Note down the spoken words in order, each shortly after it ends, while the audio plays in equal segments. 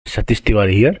Satish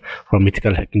Tiwari here from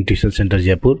Mythical Hacking Tuition Center,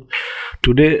 Jaipur.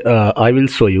 Today I will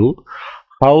show you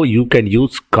how you can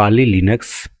use Kali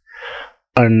Linux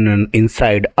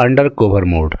inside undercover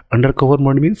mode. Undercover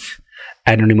mode means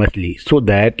anonymously, so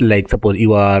that like suppose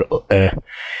you are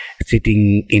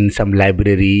sitting in some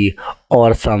library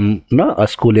or some a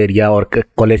school area or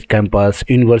college campus,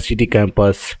 university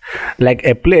campus, like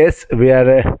a place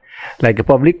where like a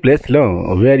public place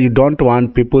where you don't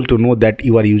want people to know that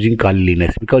you are using Kali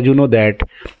Linux, because you know that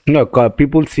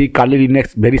people see Kali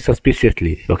Linux very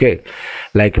suspiciously. Okay,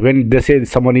 like when they say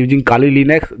someone using Kali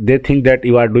Linux, they think that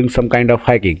you are doing some kind of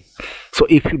hacking. So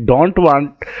if you don't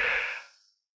want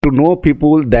to know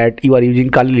people that you are using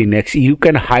Kali Linux, you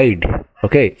can hide.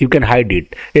 Okay, you can hide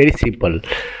it. Very simple.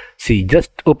 See,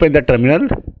 just open the terminal.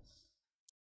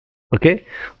 Okay,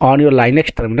 on your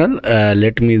Linux terminal,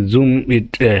 let me zoom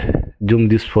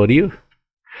this for you.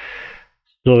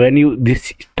 So when you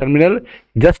this terminal,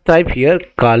 just type here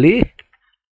Kali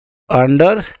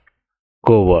undercover.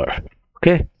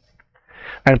 Okay,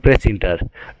 and press enter.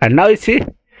 And now you see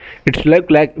it's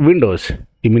like Windows.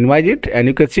 You minimize it and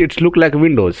you can see it's look like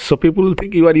Windows. So people will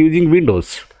think you are using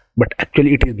Windows, but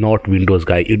actually it is not Windows,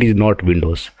 guy. It is not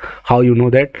Windows. How you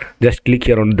know that? Just click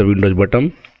here on the Windows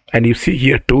button and you see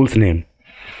here tools name,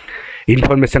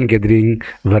 information gathering,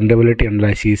 vulnerability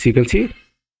analysis. You can see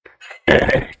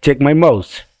check my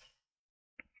mouse.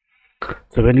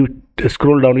 So when you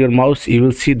scroll down your mouse, you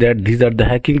will see that these are the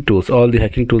hacking tools. All the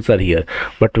hacking tools are here.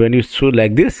 But when you show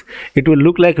like this, it will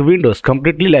look like Windows,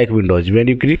 completely like Windows. When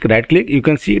you right click, you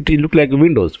can see it will look like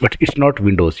Windows, but it's not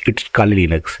Windows. It's Kali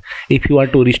Linux. If you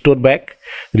want to restore it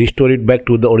back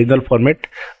to the original format,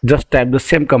 just type the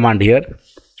same command here,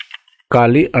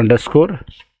 Kali undercover,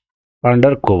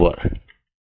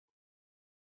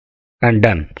 and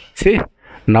done. See,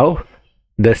 now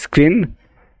the screen,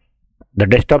 the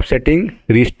desktop setting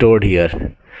restored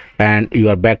here, and you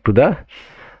are back to the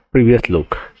previous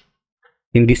look.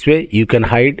 In this way you can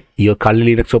hide your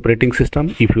Kali Linux operating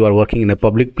system if you are working in a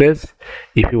public place,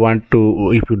 if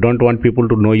you don't want people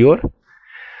to know your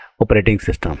operating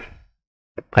system.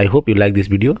 I hope you like this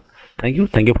video. Thank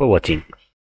you for watching.